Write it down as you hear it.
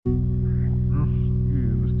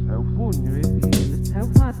My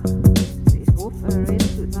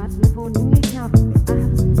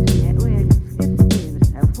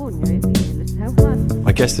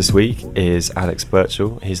guest this week is Alex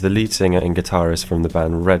Birchall. He's the lead singer and guitarist from the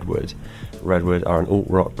band Redwood. Redwood are an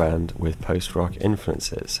alt-rock band with post-rock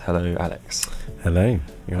influences. Hello, Alex. Hello.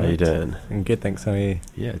 How are you doing? I'm good, thanks. How are you?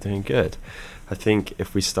 Yeah, doing good. I think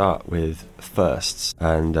if we start with firsts,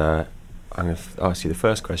 and I'm going to ask you the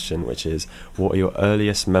first question, which is, what are your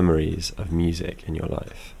earliest memories of music in your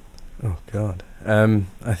life? Oh, God.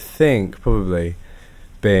 I think probably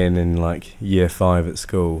being in like year 5 at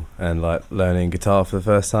school and like learning guitar for the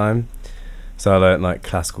first time. So I learnt like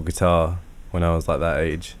classical guitar when I was like that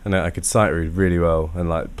age, and I could sight read really well and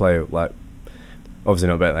like play like, obviously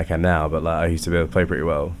not better than I can now, but like I used to be able to play pretty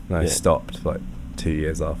well, and I stopped like 2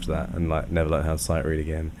 years after that and like never learned how to sight read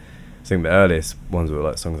again. I think the earliest ones were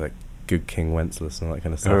like songs like Good King Wenceslas and all that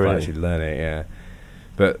kind of stuff. Oh, really? I actually learn it, yeah.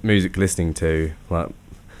 But music listening to, like,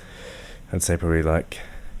 I'd say probably like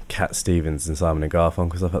Cat Stevens and Simon and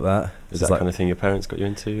Garfunkel, stuff like that. Is that like, kind of thing your parents got you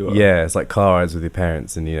into? Or? Yeah, it's like car rides with your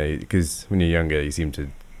parents, and you know, because when you're younger you seem to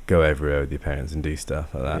go everywhere with your parents and do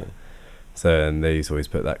stuff like that. Yeah. So, and they used to always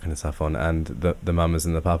put that kind of stuff on, and the Mamas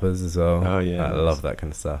and the Papas as well. Oh yeah, I love that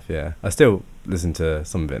kind of stuff. Yeah, I still listen to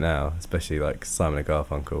some of it now, especially like Simon and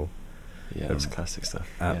Garfunkel. Yeah, that's classic stuff.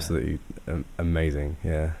 Absolutely amazing.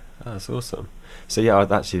 Yeah. Oh, that's awesome. So yeah, I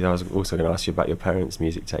was also going to ask you about your parents'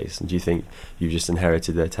 music taste, and do you think you've just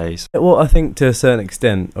inherited their taste? Well, I think to a certain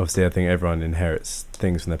extent, obviously I think everyone inherits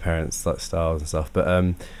things from their parents, like styles and stuff, but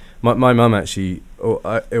my mum actually,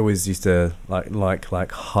 I always used to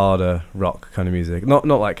like harder rock kind of music, not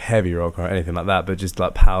like heavy rock or anything like that, but just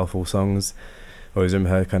like powerful songs. I always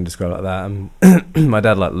remember her kind of describe it like that. And my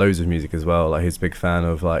dad liked loads of music as well. Like, he's a big fan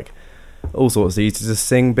of like all sorts. He used to just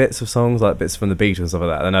sing bits of songs, like bits from the Beatles and stuff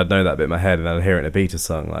like that, and I'd know that bit in my head, and I'd hear it in a Beatles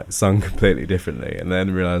song, like sung completely differently, and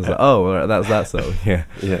then realise like, oh, that's that song. Yeah.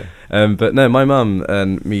 But no, my mum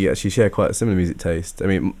and me actually share quite a similar music taste. I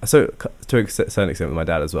mean, so to a certain extent with my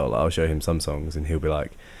dad as well. Like, I'll show him some songs and he'll be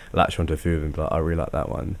like, latch onto a few of them, but like, I really like that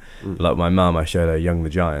one. But like my mum, I showed her Young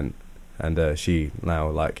the Giant, and she now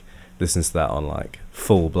like listens to that on like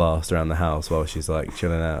full blast around the house while she's like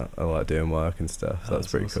chilling out or like doing work and stuff. So that's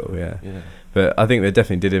pretty awesome. Cool. Yeah. But I think they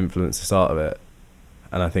definitely did influence the start of it,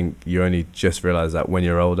 and I think you only just realise that when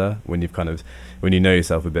you're older, when you know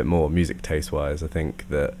yourself a bit more music taste wise. I think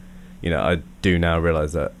that, you know, I do now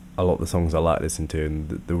realise that a lot of the songs I like listening to,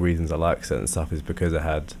 and the reasons I like certain stuff, is because I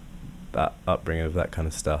had that upbringing of that kind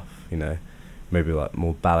of stuff, you know, maybe like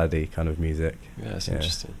more ballady kind of music. Yeah, that's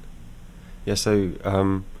interesting. Yeah,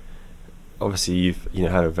 so obviously you've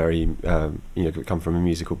had a very come from a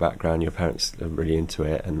musical background. Your parents are really into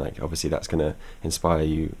it, and like obviously that's going to inspire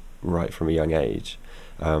you right from a young age.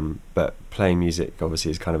 But playing music obviously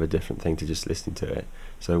is kind of a different thing to just listening to it.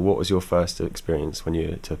 So what was your first experience when you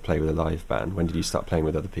were to play with a live band? When did you start playing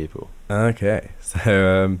with other people? Okay,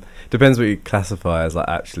 so depends what you classify as like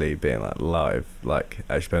actually being like live, like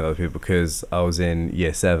actually playing with other people, because I was in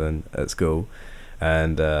year 7 at school,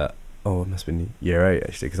 and it must have been year 8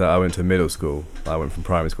 actually, because I went to middle school. I went from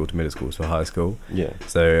primary school to middle school to high school. Yeah.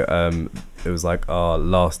 So it was like our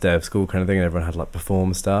last day of school kind of thing, and everyone had like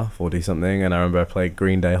perform stuff or do something. And I remember I played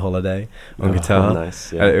Green Day Holiday on guitar.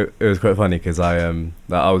 Nice. Yeah. And it was quite funny because I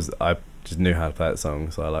just knew how to play that song,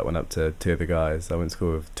 so I like went up to 2 of the guys. I went to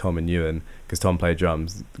school with Tom and Ewan, because Tom played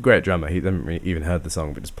drums. Great drummer. He hadn't really even heard the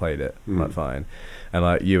song, but just played it like fine. And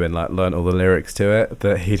like Ewan like learned all the lyrics to it,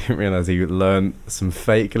 but he didn't realise he learned some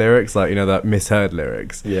fake lyrics, like, you know, that misheard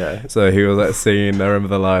lyrics. Yeah. So he was like singing, I remember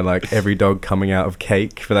the line like, every dog coming out of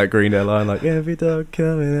cake, for that Green Day line, like, every dog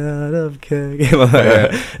coming out of cake.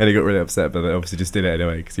 Like, and he got really upset, but they obviously just did it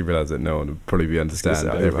anyway, because he realised that no one would probably understand.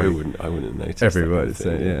 I wouldn't notice every word.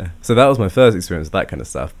 So yeah. So that was my first experience with that kind of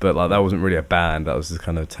stuff, but like that wasn't really a band. That was just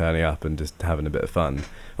kind of turning up and just having a bit of fun.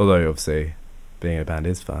 Although obviously being in a band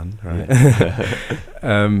is fun, right?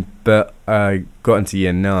 Yeah. But I got into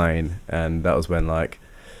year 9, and that was when like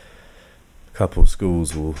a couple of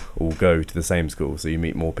schools will all go to the same school, so you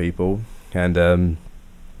meet more people. And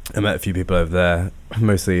I met a few people over there,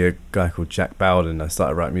 mostly a guy called Jack Bowden. I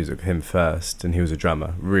started writing music with him first, and he was a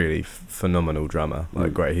drummer, really phenomenal drummer,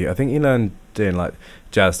 like great. I think he learned doing like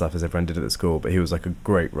jazz stuff as everyone did at the school, but he was like a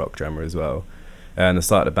great rock drummer as well. And I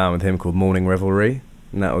started a band with him called Morning Revelry,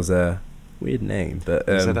 and that was a weird name, but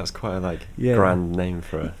so that's quite a grand name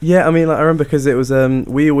for it. Yeah, I mean, like, I remember because it was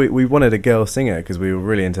we wanted a girl singer, because we were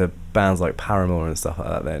really into bands like Paramore and stuff like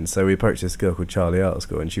that then. So we approached this girl called Charlie Art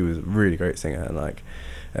School, and she was a really great singer, and like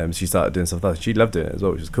She started doing stuff like that. She loved doing it as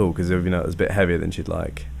well, which was cool because, you know, it was a bit heavier than she'd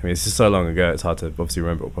like. I mean, it's just so long ago, it's hard to obviously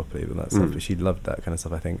remember it properly and that stuff, but she loved that kind of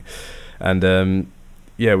stuff, I think. And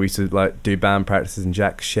yeah, we used to like do band practices in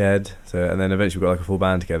Jack's shed. So, and then eventually we got like a full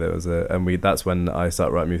band together. It was that's when I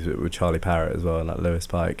started writing music with Charlie Parrott as well, and like Lewis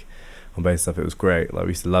Pike on bass stuff. It was great. Like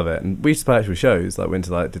we used to love it, and we used to play actual shows. Like went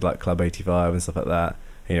to like did like Club 85 and stuff like that.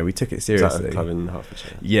 You know, we took it seriously. Is that a club in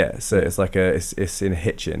Hertfordshire? Yeah, so it's like it's in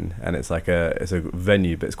Hitchin, and it's like it's a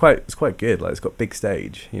venue, but it's quite good. Like it's got big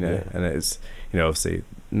stage, you know, and it's, you know, obviously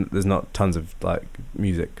there's not tons of like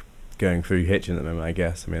music going through Hitchin at the moment, I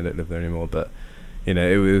guess. I mean, I don't live there anymore, but you know,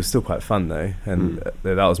 it was still quite fun though, and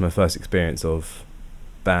that was my first experience of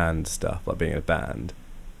band stuff, like being in a band.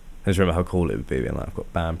 I just remember how cool it would be being like, I've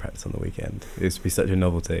got band practice on the weekend. It used to be such a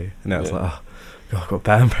novelty, and now it's like, oh God, I've got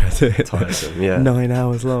band practice. Tiresome, yeah. 9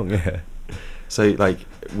 hours long, yeah. So like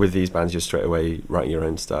with these bands, you're straight away writing your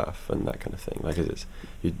own stuff and that kind of thing. Like, is it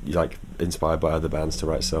you like inspired by other bands to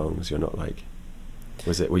write songs? You're not like,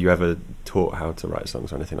 were you ever taught how to write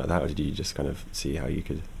songs or anything like that, or did you just kind of see how you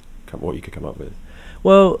could what you could come up with?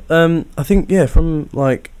 Well, I think from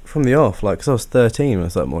the off, like, because I was 13 when I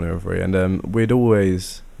started Morning Reverie, and we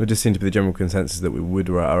just seemed to be the general consensus that we would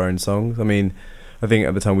write our own songs. I mean, I think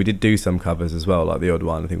at the time we did do some covers as well, like the odd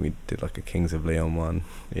one. I think we did like a Kings of Leon one,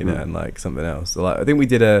 you know, and like something else. So, like, I think we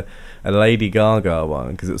did a Lady Gaga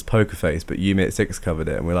one because it was Poker Face, but Unit 6 covered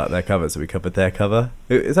it, and we liked their cover, so we covered their cover.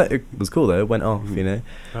 It was cool though. It went off, you know.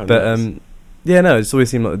 Oh, but nice. yeah, no, it's always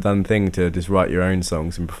seemed like the done thing to just write your own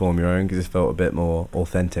songs and perform your own, because it felt a bit more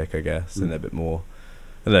authentic, I guess, and a bit more,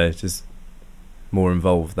 I don't know, just more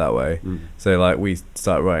involved that way. So like we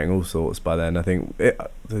started writing all sorts by then. I think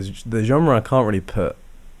the genre I can't really put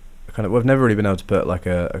I've never really been able to put like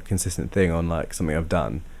a consistent thing on like something I've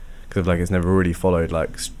done, because like it's never really followed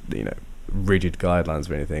like, you know, rigid guidelines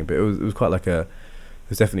or anything. But it was quite like it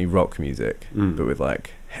was definitely rock music, but with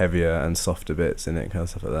like heavier and softer bits in it, kind of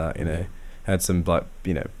stuff like that. You know, had some like,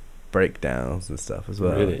 you know, breakdowns and stuff as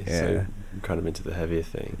well. Really? Yeah. So kind of into the heavier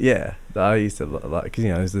thing. Yeah, I used to like, because,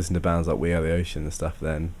 you know, I was listening to bands like We Are the Ocean and stuff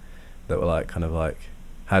then that were like kind of like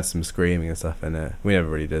had some screaming and stuff in it. We never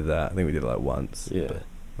really did that. I think we did it like once. Yeah. But,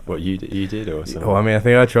 what you did or something? well, I mean, I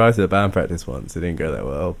think I tried to band practice once. It didn't go that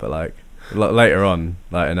well, but like later on,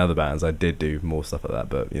 like in other bands, I did do more stuff like that.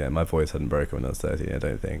 But, you know, my voice hadn't broken when I was 13, I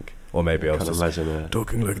don't think. Or maybe I was just imagine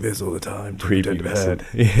talking like this all the time. Prepubescent,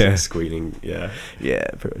 yeah, squealing, yeah,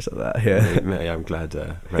 pretty much like that. Yeah, I'm glad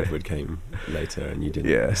Redwood came later and you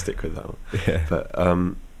didn't stick with that one. Yeah, but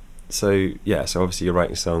so obviously you're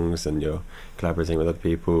writing songs and you're collaborating with other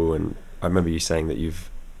people, and I remember you saying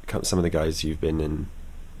that some of the guys you've been in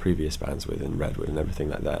previous bands with in Redwood and everything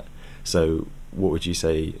like that. So what would you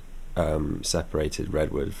say separated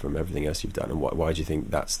Redwood from everything else you've done, and why do you think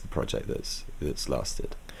that's the project that's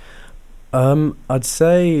lasted? I'd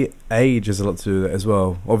say age has a lot to do with it as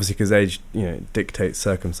well. Obviously, because age, you know, dictates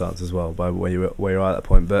circumstance as well by where you are at that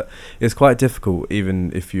point. But it's quite difficult,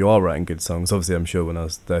 even if you are writing good songs. Obviously, I'm sure when I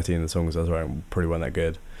was 13, the songs I was writing probably weren't that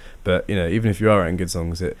good. But, you know, even if you are writing good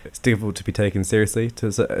songs, it's difficult to be taken seriously to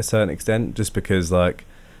a certain extent, just because, like,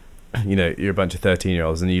 you know, you're a bunch of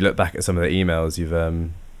 13-year-olds and you look back at some of the emails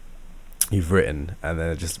you've written, and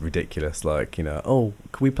they're just ridiculous, like, you know, oh,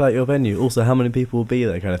 can we play at your venue, also how many people will be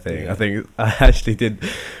there, kind of thing. I think I actually did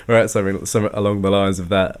write something along the lines of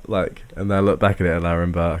that, like, and I look back at it and I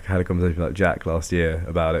remember I had a conversation with like Jack last year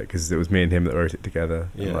about it, because it was me and him that wrote it together,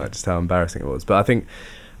 and like just how embarrassing it was. But I think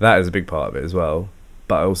that is a big part of it as well.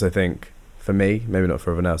 But I also think, for me, maybe not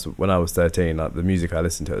for everyone else, when I was 13, like the music I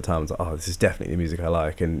listened to at the time was like, oh, this is definitely the music I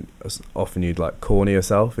like, and often you'd like corner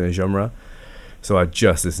yourself in a genre. So I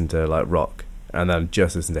just listened to like rock, and then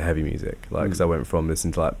just listened to heavy music, like, because I went from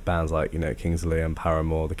listening to like bands like, you know, Kings of Leon,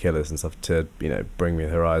 Paramore, The Killers and stuff, to, you know, Bring Me the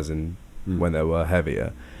Horizon when they were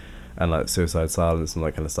heavier, and like Suicide Silence and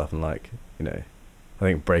that kind of stuff, and like, you know, I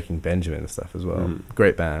think Breaking Benjamin and stuff as well.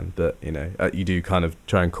 Great band, but, you know, you do kind of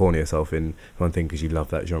try and corner yourself in one thing because you love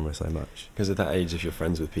that genre so much. Because at that age, if you're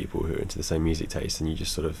friends with people who are into the same music taste, and you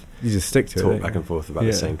just sort of stick to talk back and forth about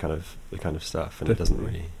the same kind of stuff, and Definitely. It doesn't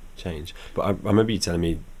really change. But I remember you telling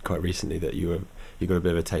me quite recently that you got a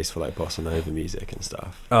bit of a taste for like bossa nova music and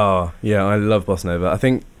stuff. Oh yeah, I love bossa nova. I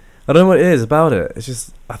think, I don't know what it is about it. It's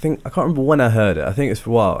just, I can't remember when I heard it. I think it's for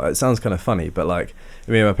a while. It sounds kind of funny, but like,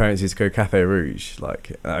 me and my parents used to go Café Rouge.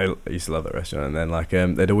 Like, I used to love that restaurant, and then like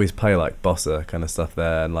they'd always play like bossa kind of stuff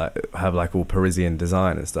there, and like have like all Parisian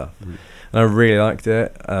design and stuff. And I really liked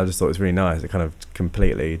it. And I just thought it was really nice. It kind of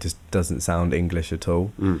completely just doesn't sound English at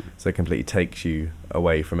all. So it completely takes you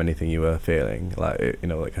away from anything you were feeling. Like, you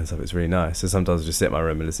know, that kind of stuff. It's really nice. So sometimes I just sit in my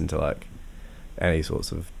room and listen to like any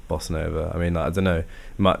sorts of bossa nova. I mean, like, I don't know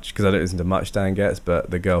much because I don't listen to much Dan Getz, but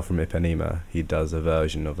the Girl from Ipanema, he does a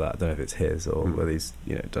version of that. I don't know if it's his or whether he's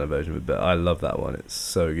done a version of it, but I love that one. It's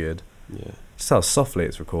so good. Yeah, Just how softly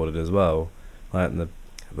it's recorded as well, like, and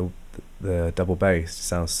the double bass just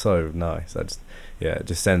sounds so nice. It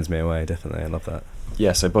just sends me away. Definitely, I love that.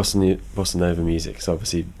 yeah. So bossa nova music is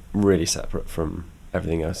obviously really separate from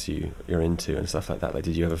everything else you're into and stuff like that. Like,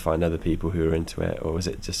 did you ever find other people who were into it, or was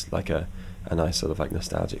it just like a nice sort of like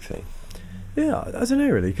nostalgic thing? Yeah, I don't know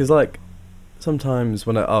really, because like sometimes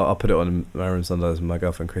when I'll put it on in my room sometimes, and my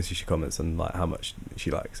girlfriend Chrissy, she comments on like how much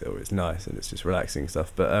she likes it, or it's nice and it's just relaxing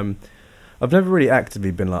stuff. But I've never really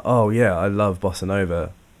actively been like, oh yeah, I love bossa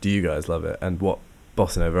nova. Do you guys love it? And what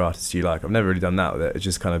bossa nova artists do you like? I've never really done that with it. It's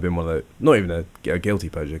just kind of been one of the, not even a guilty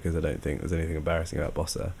pleasure, because I don't think there's anything embarrassing about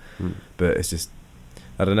bossa, but it's just,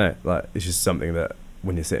 I don't know, like it's just something that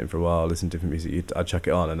when you're sitting for a while, listen to different music, I'd chuck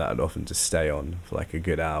it on, and that would often just stay on for like a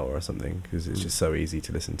good hour or something, because it's just so easy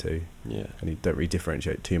to listen to. Yeah. And you don't really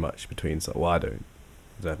differentiate too much between, well, I don't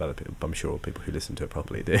know if other people, I'm sure people who listen to it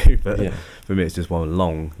properly do, but for me it's just one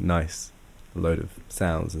long, nice load of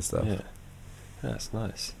sounds and stuff. Yeah, that's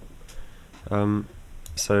nice.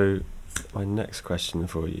 So my next question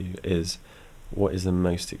for you is, what is the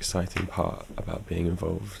most exciting part about being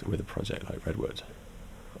involved with a project like Redwood?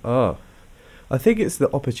 Oh, I think it's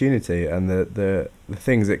the opportunity and the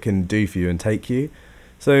things it can do for you and take you.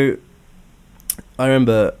 So I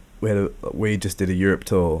remember we just did a Europe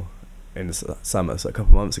tour in the summer, so a couple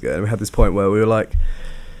of months ago, and we had this point where we were like,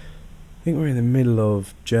 I think we were in the middle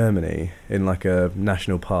of Germany in like a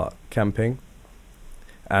national park camping,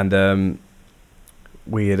 and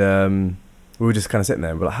we were just kind of sitting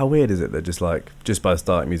there and we're like, how weird is it that just by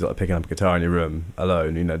starting music, like picking up a guitar in your room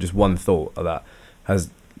alone, just one thought of that has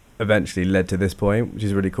eventually led to this point, which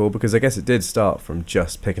is really cool, because I guess it did start from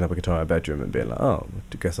just picking up a guitar in my bedroom and being like, oh,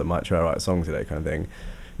 I guess I might try to write a song today, kind of thing.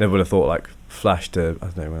 Never would have thought, like, flash to, I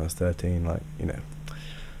don't know, when I was 13, like,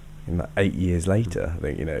 in like 8 years later, I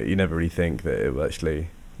think, you never really think that it will actually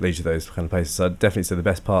lead to those kind of places. So I'd definitely say the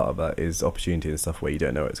best part of that is opportunity and stuff where you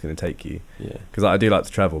don't know where it's going to take you. Yeah. Because I do like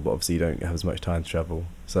to travel, but obviously you don't have as much time to travel.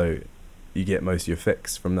 So you get most of your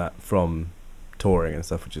fix from touring and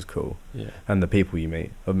stuff, which is cool. Yeah. And the people you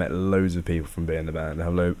meet. I've met loads of people from being in the band. I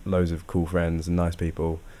have loads of cool friends and nice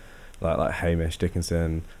people like Hamish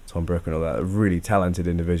Dickinson, Tom Brooke and all that. Really talented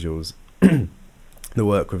individuals that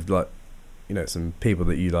work with some people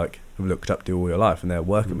that you like have looked up to all your life, and they're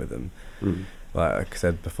working with them. Like I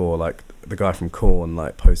said before, like the guy from Korn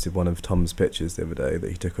posted one of Tom's pictures the other day that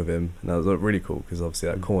he took of him, and that was really cool, because obviously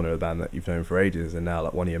that Korn are a band that you've known for ages, and now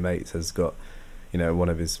like one of your mates has got one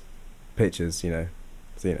of his pictures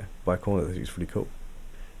by Korn. That is really cool.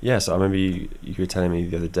 Yeah, so I remember you were telling me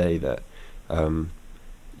the other day that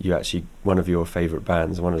you actually, one of your favourite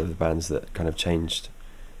bands, one of the bands that kind of changed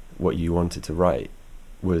what you wanted to write,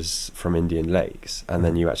 was from Indian Lakes, and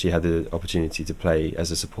then you actually had the opportunity to play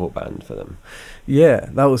as a support band for them. Yeah,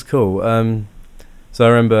 that was cool. So I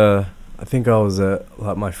remember, I think I was at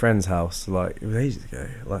like my friend's house, like it was ages ago,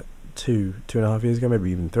 like 2.5 years ago,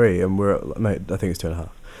 maybe even 3, and I think it's 2.5.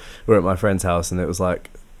 We're at my friend's house, and it was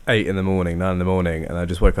like 9 in the morning, and I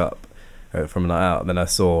just woke up from a night out, and then I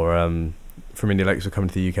saw From Indian Lakes were coming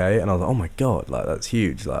to the UK, and I was like, oh my god, like that's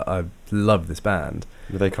huge, like I love this band.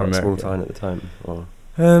 Were they quite small time at the time, or?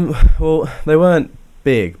 Well, they weren't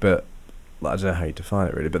big, but I don't know how you define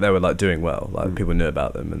it really, but they were like doing well, like people knew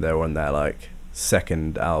about them, and they were on their like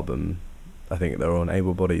second album. I think they were on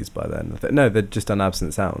Able Bodies by then. No, they'd just done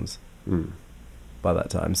Absent Sounds by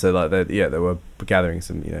that time, so like they were gathering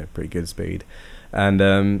some pretty good speed, and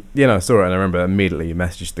I saw it, and I remember immediately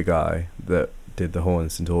messaged the guy that did the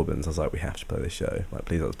horn, St Albans. I was like, we have to play this show, like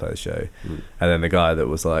please let us play this show. And then the guy that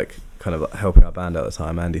was like kind of like helping our band at the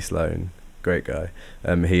time, Andy Sloan, great guy,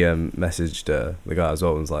 he messaged the guy as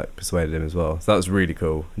well and was like persuaded him as well, so that was really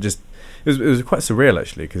cool. Just it was quite surreal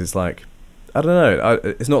actually, because it's like, I don't know,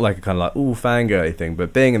 it's not like a kind of like fangirly thing,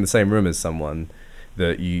 but being in the same room as someone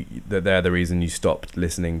that they're the reason you stopped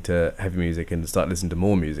listening to heavy music and start listening to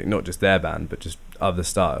more music, not just their band but just other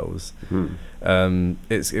styles.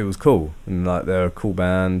 It was cool, and like they're a cool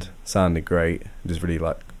band, sounded great, just really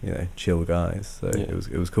like chill guys, so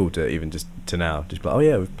it was cool to even just be like, oh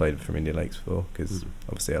yeah, we've played From Indian Lakes before, because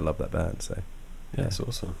obviously I love that band, so yeah, it's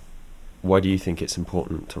awesome. Why do you think it's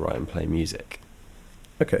important to write and play music?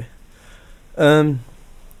 Okay,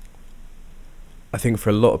 I think for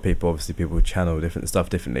a lot of people, obviously people channel different stuff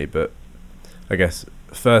differently, but I guess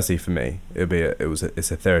firstly for me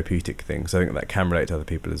it's a therapeutic thing, so I think that can relate to other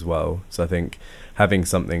people as well. So I think having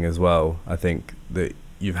something as well, I think that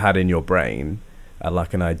you've had in your brain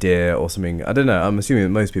like an idea or something. I don't know. I'm assuming that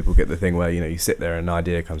most people get the thing where, you sit there and an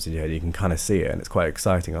idea comes in your head, you can kind of see it, and it's quite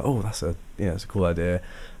exciting. Like, oh, that's it's a cool idea.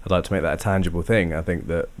 I'd like to make that a tangible thing. I think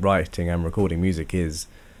that writing and recording music is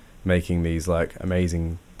making these like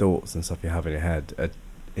amazing thoughts and stuff you have in your head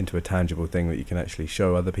into a tangible thing that you can actually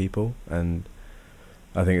show other people. And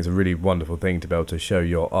I think it's a really wonderful thing to be able to show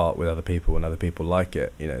your art with other people and other people like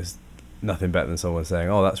it. It's nothing better than someone saying,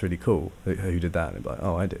 oh, that's really cool, who did that? And it'd be like,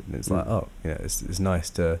 oh, I did. And it's like, oh, it's nice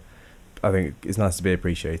to, I think it's nice to be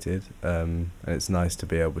appreciated, and it's nice to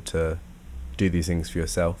be able to do these things for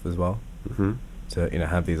yourself as well. Mm-hmm. To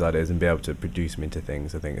have these ideas and be able to produce them into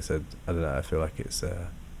things. I think I don't know, I feel like it's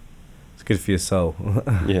good for your soul.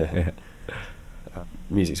 Yeah.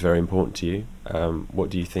 Music's very important to you. What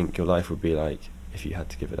do you think your life would be like if you had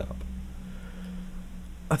to give it up?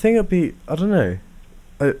 I think it'd be, I don't know,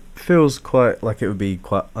 it feels quite like it would be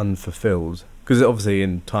quite unfulfilled, because obviously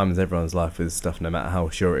in times everyone's life with stuff, no matter how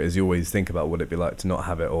sure it is, you always think about what it'd be like to not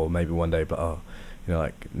have it, or maybe one day, but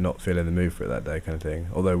like not feel in the mood for it that day kind of thing.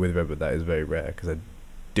 Although with Redwood that is very rare, because I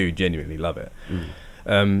do genuinely love it.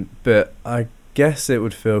 But I guess it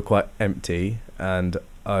would feel quite empty, and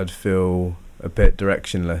I'd feel a bit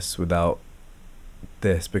directionless without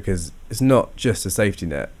this, because it's not just a safety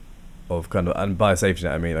net of kind of, and by safety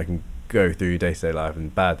net I mean I can go through day-to-day life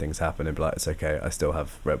and bad things happen and be like, it's okay, I still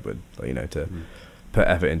have Redwood, to put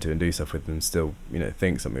effort into and do stuff with, and still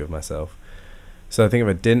think something of myself. So I think if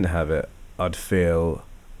I didn't have it, I'd feel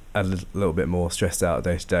a little bit more stressed out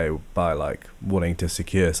day to day by like wanting to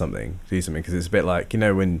secure something, do something, because it's a bit like,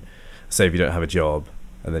 when, say if you don't have a job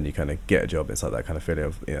and then you kind of get a job, it's like that kind of feeling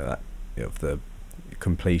of of the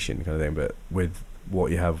completion kind of thing. But with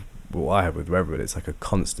what I have with Redwood, it's like a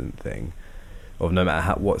constant thing of no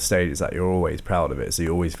matter what stage it's at, you're always proud of it, so you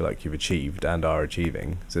always feel like you've achieved and are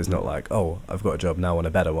achieving. So it's not like, oh, I've got a job now, I want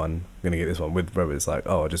a better one, I'm gonna get this one. With Redwood it's like,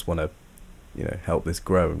 oh, I just want to help this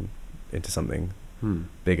grow into something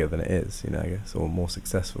bigger than it is, I guess, or more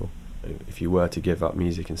successful. If you were to give up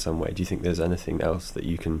music in some way, do you think there's anything else that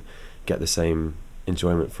you can get the same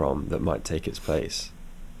enjoyment from that might take its place?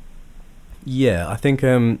 Yeah, I think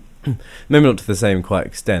maybe not to the same quite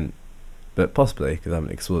extent, but possibly, because I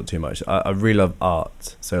haven't explored it too much. I really love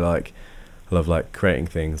art, so like I love like creating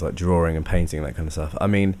things, like drawing and painting, that kind of stuff. I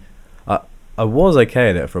mean, I was okay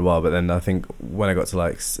at it for a while, but then I think when I got to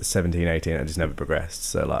like 17, 18, I just never progressed.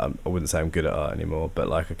 So like I wouldn't say I'm good at art anymore, but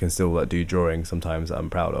like I can still like do drawing sometimes that I'm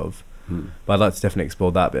proud of. But I'd like to definitely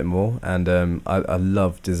explore that a bit more. And I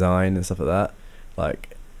love design and stuff like that.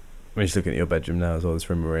 Like when you're looking at your bedroom now as well, this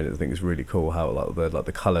room we're in, I think it's really cool how like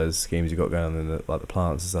the colours schemes you've got going on, and the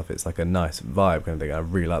plants and stuff. It's like a nice vibe kind of thing. I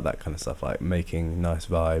really like that kind of stuff, like making nice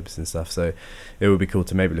vibes and stuff. So it would be cool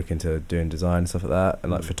to maybe look into doing design and stuff like that.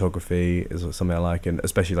 And like photography is something I like, and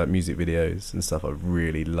especially like music videos and stuff. I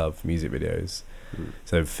really love music videos.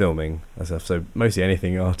 So filming and stuff. So mostly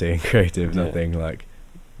anything arty and creative, nothing like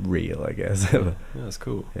real, I guess. Yeah, that's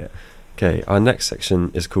cool. Yeah. Okay, our next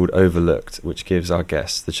section is called Overlooked, which gives our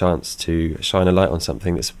guests the chance to shine a light on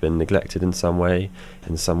something that's been neglected in some way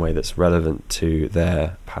that's relevant to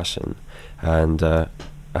their passion. And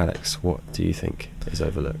Alex, what do you think is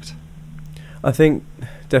overlooked? I think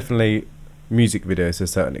definitely music videos to a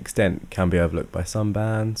certain extent can be overlooked by some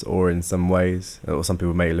bands, or in some ways, or some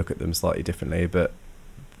people may look at them slightly differently, but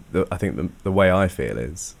I think the way I feel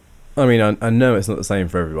is, I mean, I know it's not the same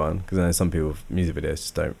for everyone, because I know some people, music videos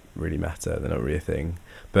just don't really matter, they're not really a thing.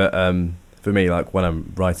 But for me, like when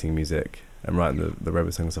I'm writing music and writing the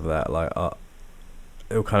Redwood songs and stuff like that, like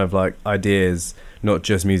it'll kind of like ideas, not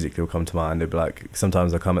just music, will come to mind. It'll be like,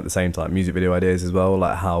 sometimes they'll come at the same time, music video ideas as well,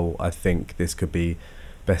 like how I think this could be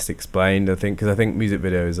best explained. I think, because I think music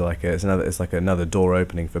videos are like it's like another door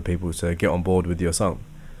opening for people to get on board with your song.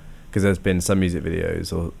 Because there's been some music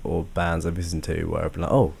videos or bands I've listened to where I've been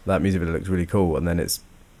like, oh, that music video looks really cool, and then it's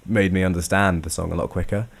made me understand the song a lot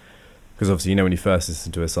quicker. Because obviously, when you first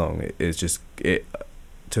listen to a song, it's just, to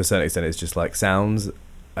a certain extent, it's just like sounds,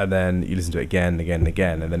 and then you listen to it again and again and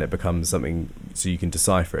again, and then it becomes something so you can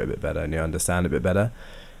decipher it a bit better and you understand it a bit better.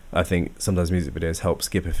 I think sometimes music videos help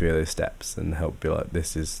skip a few of those steps and help be like,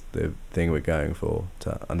 this is the thing we're going for,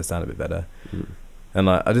 to understand it a bit better. And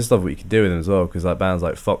like, I just love what you can do with them as well, because like bands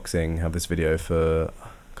like Foxing have this video for, I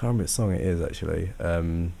can't remember which song it is actually.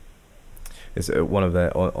 It's one of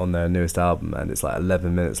their on their newest album, and it's like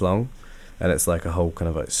 11 minutes long, and it's like a whole kind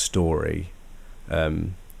of like story,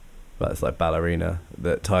 but it's like ballerina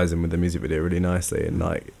that ties in with the music video really nicely. And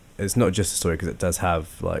like, it's not just a story, because it does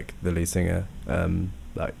have like the lead singer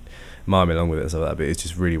like miming along with it and stuff like that, but it's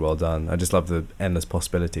just really well done. I just love the endless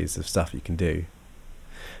possibilities of stuff you can do.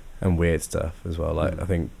 And weird stuff as well. Like I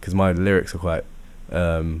think, because my lyrics are quite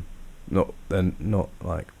They're not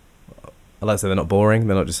like, I like to say they're not boring.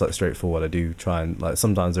 They're not just like straightforward. I do try and like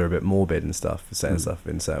sometimes they're a bit morbid and stuff, saying stuff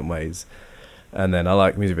in certain ways. And then I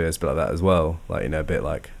like music videos a bit like that as well. Like, you know, a bit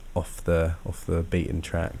like off the beaten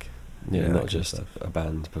track. Yeah, know, not just a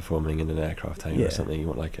band performing in an aircraft hangar or something. You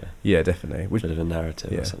want like a definitely. bit of a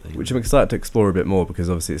narrative or something. Which I'm excited to explore a bit more, because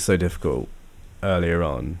obviously it's so difficult earlier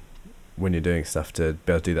on when you're doing stuff to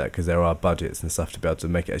be able to do that, because there are budgets and stuff to be able to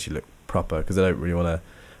make it actually look proper, because I don't really want to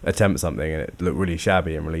attempt something and it look really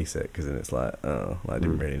shabby and release it, because then it's like, oh, I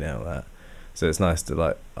didn't really nail that. So it's nice to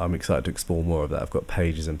like, I'm excited to explore more of that. I've got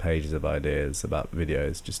pages and pages of ideas about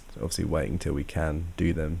videos, just obviously waiting till we can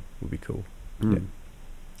do them would be cool. Yeah.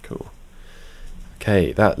 Cool.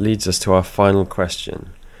 Okay, that leads us to our final question,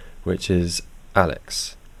 which is,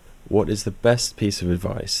 Alex, what is the best piece of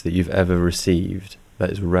advice that you've ever received that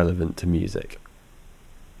is relevant to music?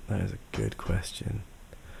 That is a good question.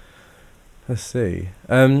 Let's see.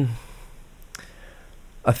 I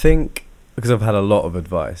think because I've had a lot of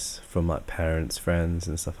advice from like parents, friends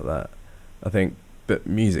and stuff like that, I think, but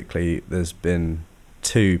musically there's been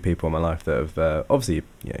two people in my life that have, obviously,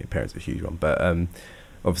 you know, your parents are a huge one, but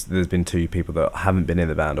obviously there's been two people that haven't been in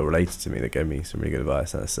the band or related to me that gave me some really good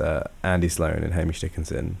advice. That's Andy Sloan and Hamish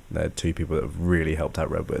Dickinson. They're two people that have really helped out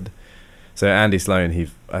Redwood. So Andy Sloan,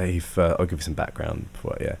 I'll give you some background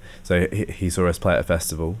before, So he saw us play at a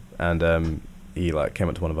festival, and he like came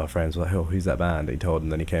up to one of our friends, was like, "Oh, who's that band?" He told him,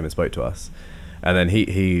 then he came and spoke to us, and then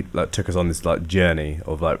he like took us on this like journey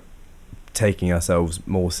of like taking ourselves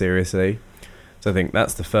more seriously. So I think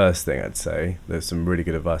that's the first thing I'd say. There's some really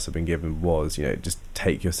good advice I've been given was, you know, just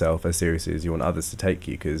take yourself as seriously as you want others to take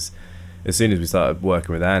you, because as soon as we started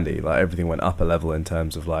working with Andy, like everything went up a level in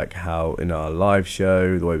terms of like how in our live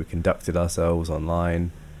show, the way we conducted ourselves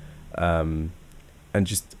online, and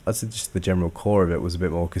just I'd say just the general core of it was a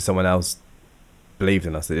bit more, because someone else believed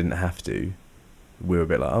in us. They didn't have to. We were a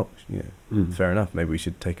bit like, oh, you know, fair enough. Maybe we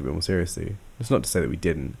should take it a bit more seriously. It's not to say that we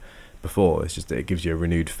didn't before. It's just that it gives you a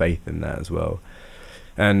renewed faith in that as well.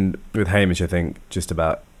 And with Hamish, I think just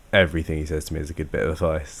about everything he says to me is a good bit of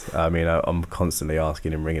advice. I mean, I'm constantly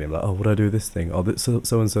asking him, ringing him, like, oh, what do I do with this thing? Oh,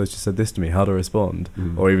 so-and-so just said this to me. How do I respond?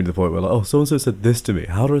 Or even to the point where, like, oh, so-and-so said this to me.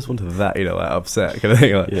 How do I respond to that? You know, like, upset kind of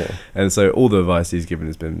thing. Like. And so all the advice he's given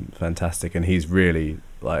has been fantastic. And he's really,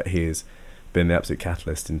 like, he's been the absolute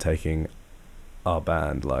catalyst in taking our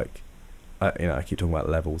band, like, I keep talking about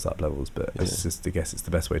levels, but it's just, I guess it's the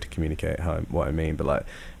best way to communicate what I mean. But, like,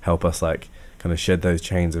 help us, like, kind of shed those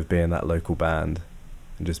chains of being that local band.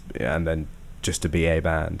 And then just to be a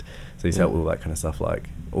band. So he's helped with all that kind of stuff, like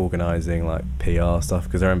organising, like PR stuff.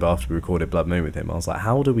 Because I remember after we recorded Blood Moon with him, I was like,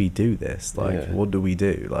 how do we do this? Like, what do we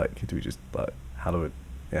do? Like, do we just, like, how do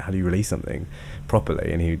you release something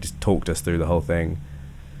properly? And he just talked us through the whole thing.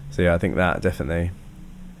 So yeah, I think that definitely.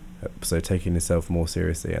 So taking yourself more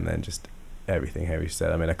seriously, and then just everything Hamish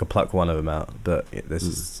said. I mean, I could pluck one of them out, but there's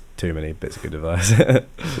just too many bits of good advice.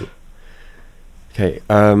 Okay,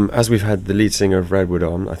 as we've had the lead singer of Redwood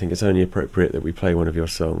on, I think it's only appropriate that we play one of your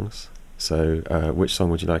songs. So which song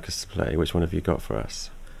would you like us to play? Which one have you got for us?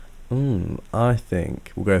 I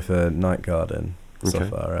think we'll go for Night Garden. Okay. So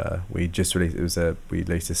far, we just released, we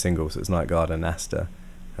released a single, so it's Night Garden and Asta,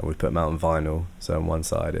 and we put them out on vinyl. So on one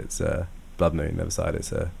side it's Blood Moon, the other side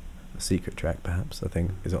it's a secret track, perhaps. I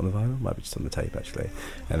think, is it on the vinyl? Might be just on the tape actually.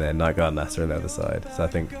 And then Night Garden and Asta on the other side. So I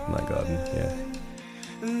think Night Garden, yeah.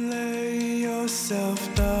 Lay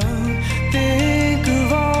yourself down. Think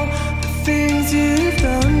of all the things you've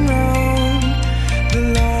done wrong, the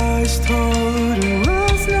lies told and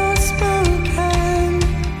words not spoken,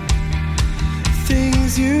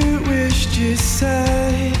 things you wished you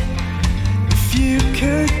said. If you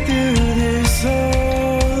could do this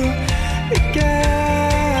all again.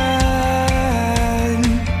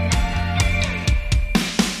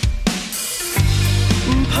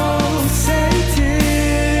 Pulsating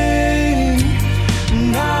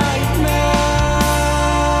now.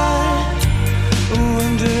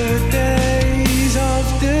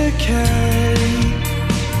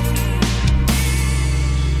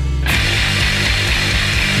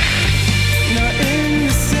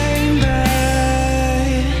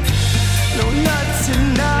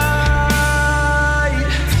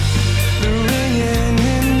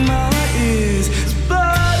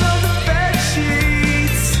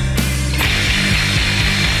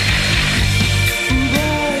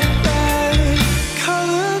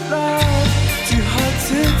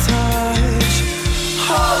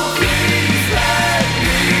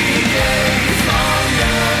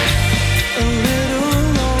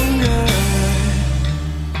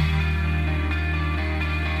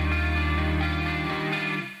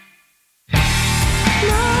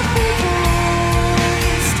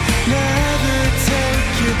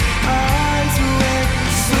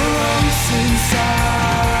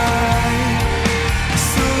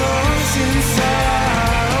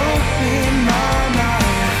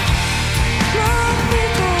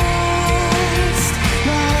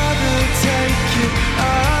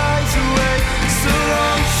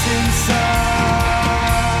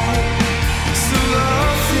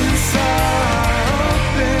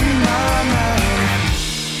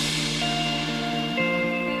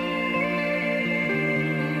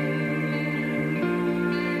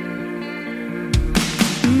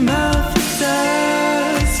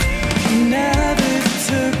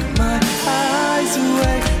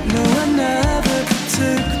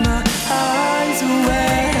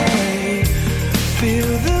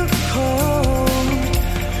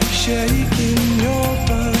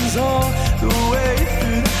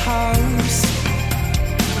 house.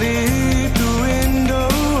 Leave the window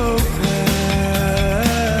open.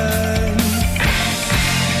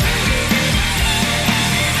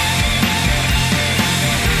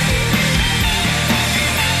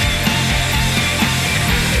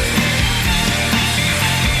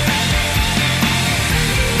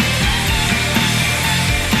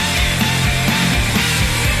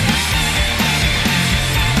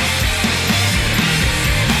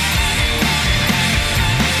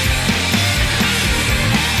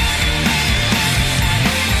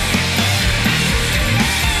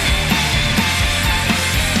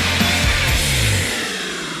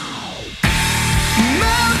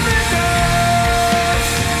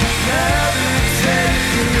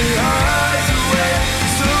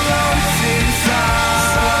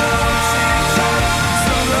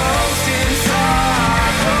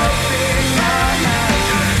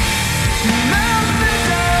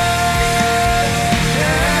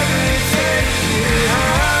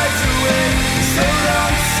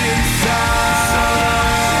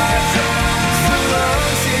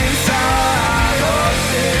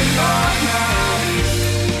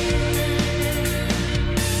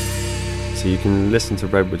 So you can listen to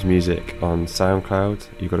Redwood's music on SoundCloud.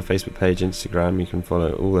 You've got a Facebook page, Instagram. You can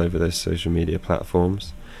follow all over those social media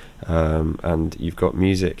platforms. And you've got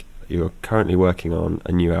music. You're currently working on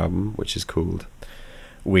a new album, which is called...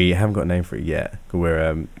 We haven't got a name for it yet.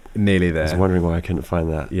 We're nearly there. I was wondering why I couldn't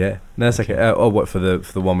find that. Yeah, no, that's okay. Oh, what for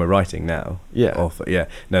the one we're writing now? Yeah. Yeah.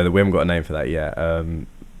 No, we haven't got a name for that yet.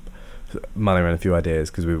 Mulling around a few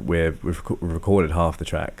ideas because we've recorded half the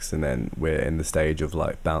tracks and then we're in the stage of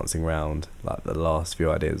like bouncing around like the last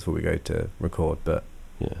few ideas before we go to record. But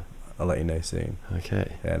Yeah. I'll let you know soon.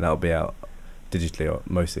 Okay. Yeah, and that'll be out digitally or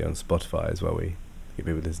mostly on Spotify as well. We get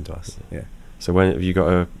people to listen to us. Yeah. So when have you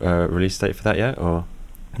got a release date for that yet, or?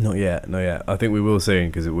 Not yet. I think we will soon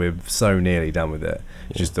because we're so nearly done with it.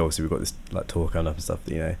 Yeah. Just obviously we've got this like tour coming up and stuff.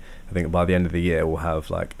 That, I think by the end of the year we'll have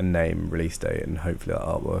like a name, release date, and hopefully like,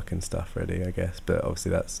 artwork and stuff ready. I guess, but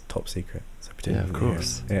obviously that's top secret. So Yeah, of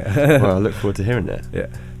course. Yeah. Well, I look forward to hearing it. Yeah.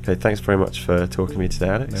 Okay, thanks very much for talking to me today,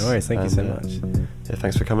 Alex. No worries. Thank you so And, much. Yeah,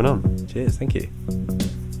 thanks for coming on. Cheers. Thank you.